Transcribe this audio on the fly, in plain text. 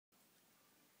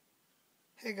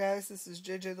Hey guys, this is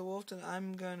JJTheWolfed and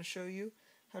I'm going to show you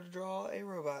how to draw a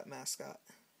robot mascot.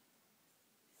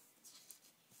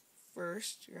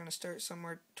 First, you're going to start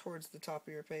somewhere towards the top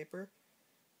of your paper.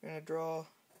 You're going to draw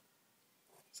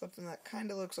something that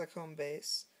kind of looks like home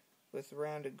base with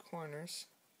rounded corners.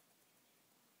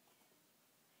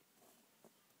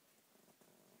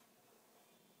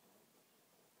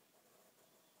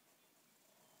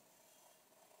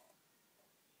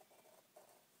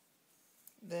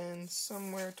 Then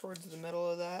somewhere towards the middle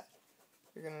of that,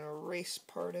 you're going to erase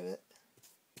part of it.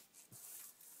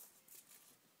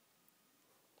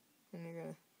 And you're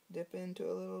going to dip into it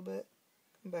a little bit,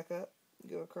 come back up,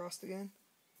 go across again.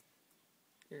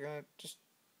 You're going to just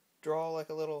draw like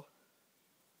a little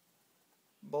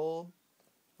bulb.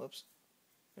 Whoops,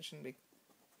 it shouldn't be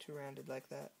too rounded like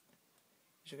that.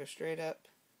 You should go straight up,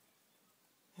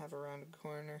 have a rounded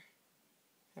corner,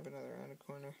 have another rounded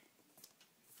corner.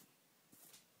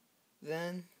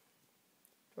 Then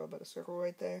draw about a circle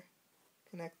right there,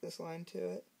 connect this line to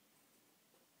it.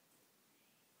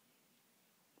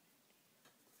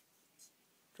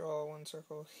 Draw one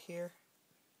circle here,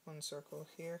 one circle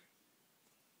here.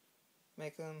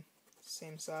 Make them the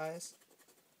same size.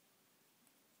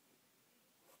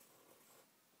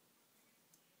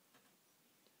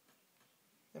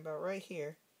 About right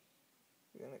here,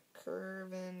 you're going to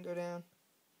curve in, go down,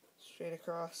 straight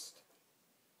across,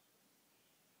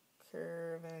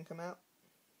 curve in and come out.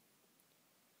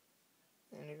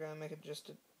 And you're going to make it just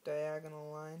a diagonal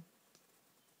line.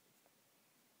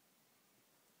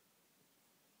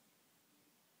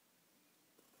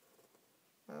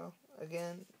 Well,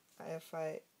 again,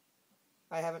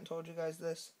 I haven't told you guys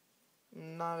this.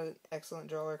 I'm not an excellent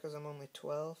drawer because I'm only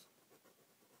 12.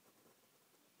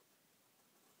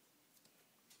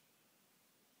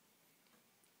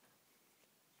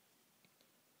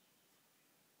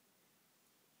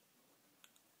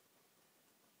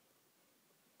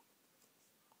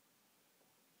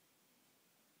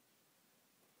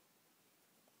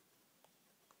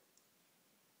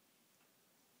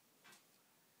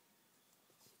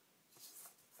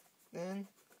 Then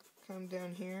come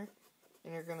down here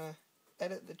and you're going to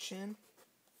edit the chin.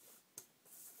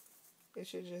 It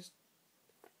should just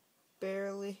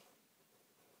barely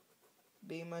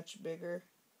be much bigger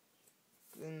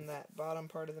than that bottom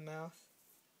part of the mouth,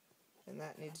 and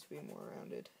that needs to be more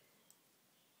rounded.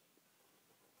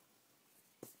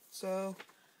 So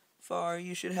far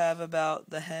you should have about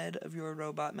the head of your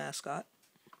robot mascot.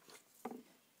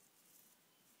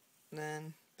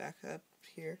 Then back up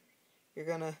here, you're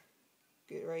gonna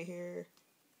get right here,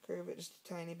 curve it just a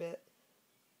tiny bit,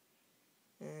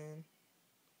 and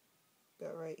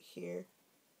about right here,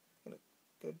 gonna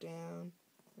go down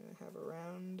and have a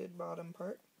rounded bottom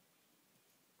part,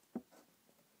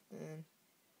 and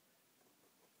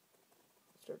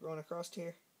start going across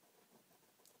here.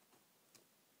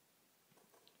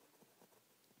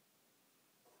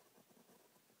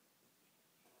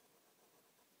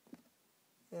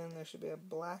 Then there should be a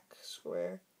black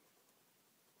square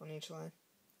on each line.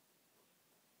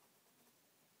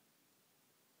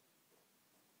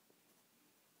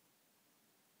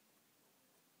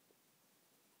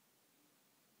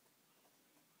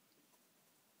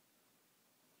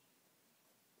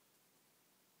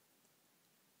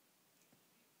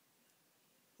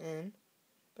 And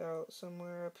about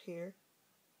somewhere up here,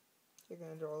 you're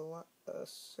going to draw a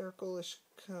circle-ish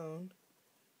cone,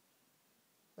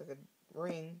 like a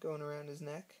ring going around his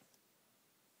neck.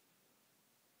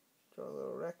 Draw a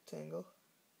little rectangle.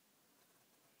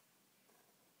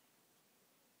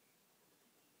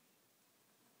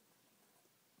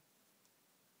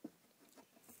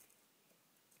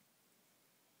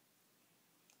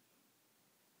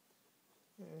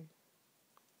 And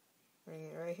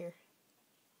bring it right here.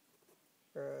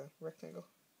 Or a rectangle.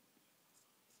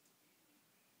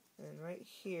 And right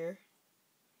here,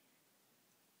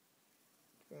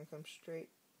 you're going to come straight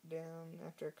down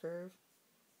after a curve.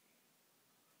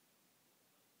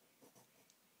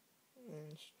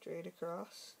 And straight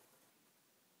across.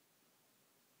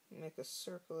 Make a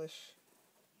circle-ish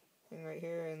thing right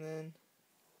here, and then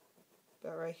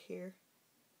about right here,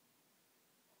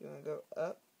 you want to go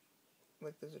up,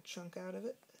 like there's a chunk out of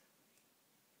it.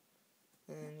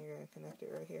 And you're going to connect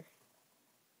it right here.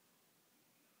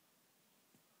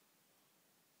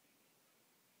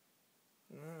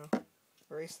 Now,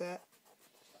 erase that.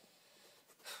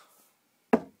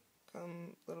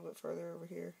 Come a little bit further over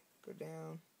here. Go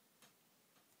down.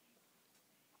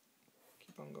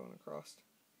 Keep on going across.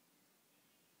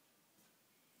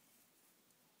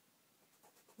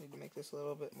 Need to make this a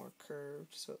little bit more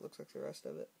curved so it looks like the rest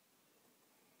of it.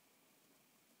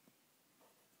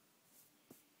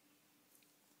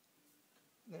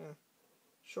 a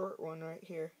short one right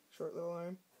here, short little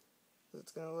arm.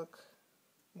 It's going to look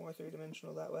more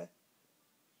three-dimensional that way.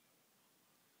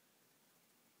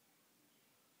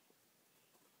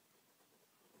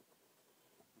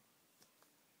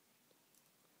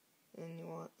 And you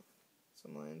want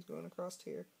some lines going across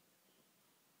here.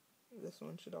 This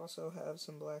one should also have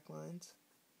some black lines.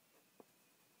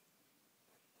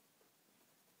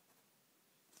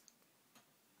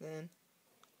 Then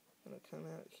I'm going to come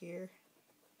out here.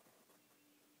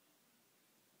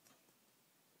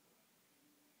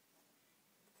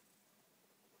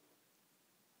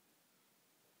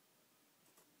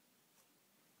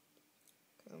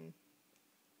 Come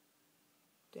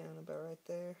down about right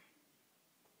there.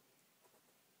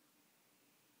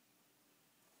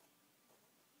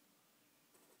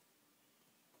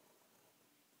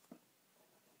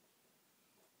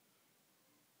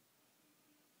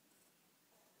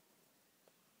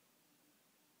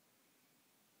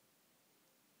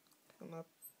 Come up.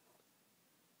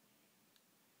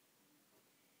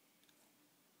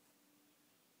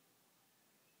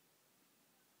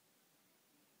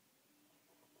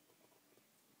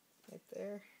 Right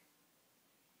there.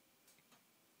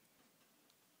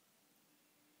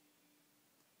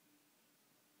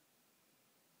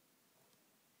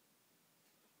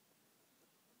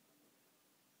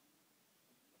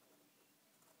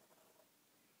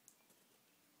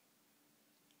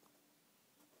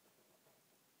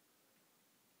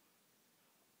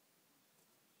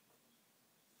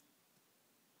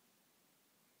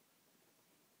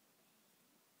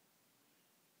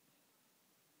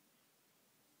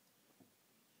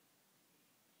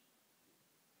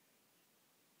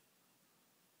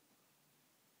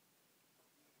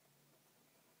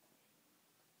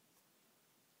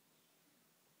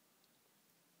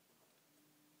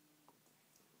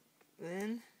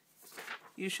 Then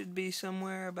you should be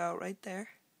somewhere about right there.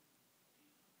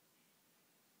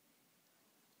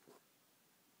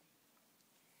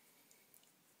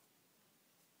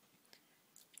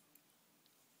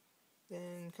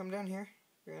 Then come down here.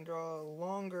 You're going to draw a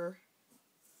longer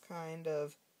kind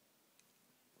of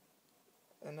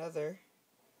another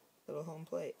little home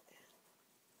plate.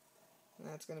 And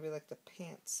that's going to be like the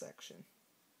pants section.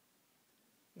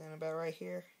 And then about right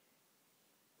here,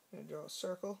 I'm going to draw a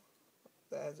circle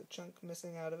that has a chunk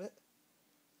missing out of it.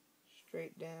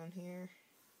 Straight down here.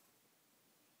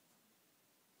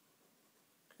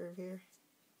 Curve here.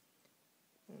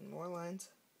 And more lines.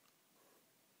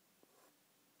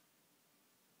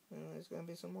 And there's going to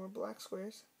be some more black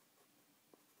squares.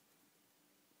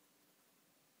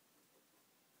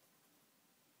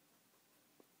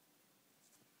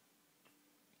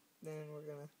 Then we're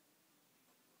going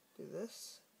to do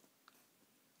this.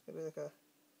 It's going to be like a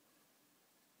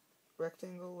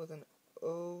rectangle with an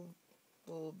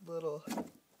oval little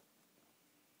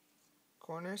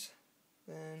corners.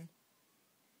 Then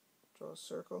draw a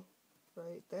circle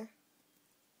right there.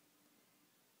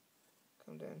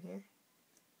 Come down here.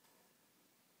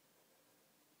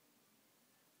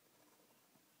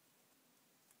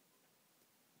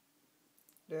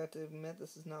 I have to admit,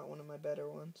 this is not one of my better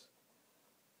ones.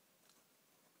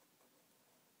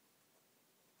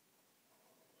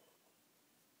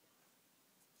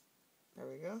 There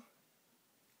we go.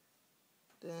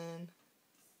 Then,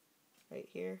 right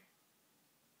here,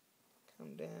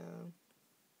 come down.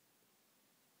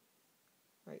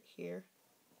 Right here,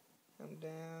 come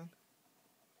down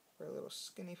for a little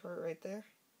skinny part right there.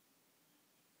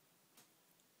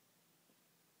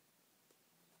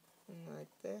 And right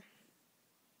there.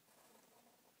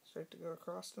 Start to go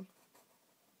across them.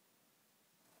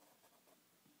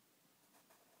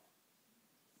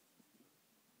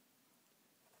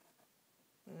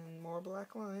 And more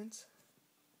black lines.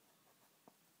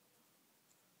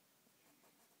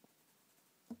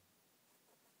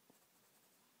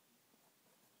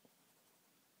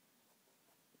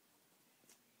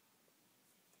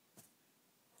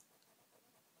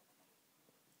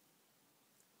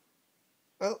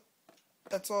 Well,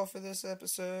 that's all for this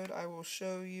episode. I will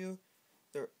show you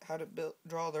how to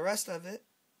draw the rest of it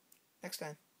next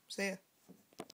time. See ya.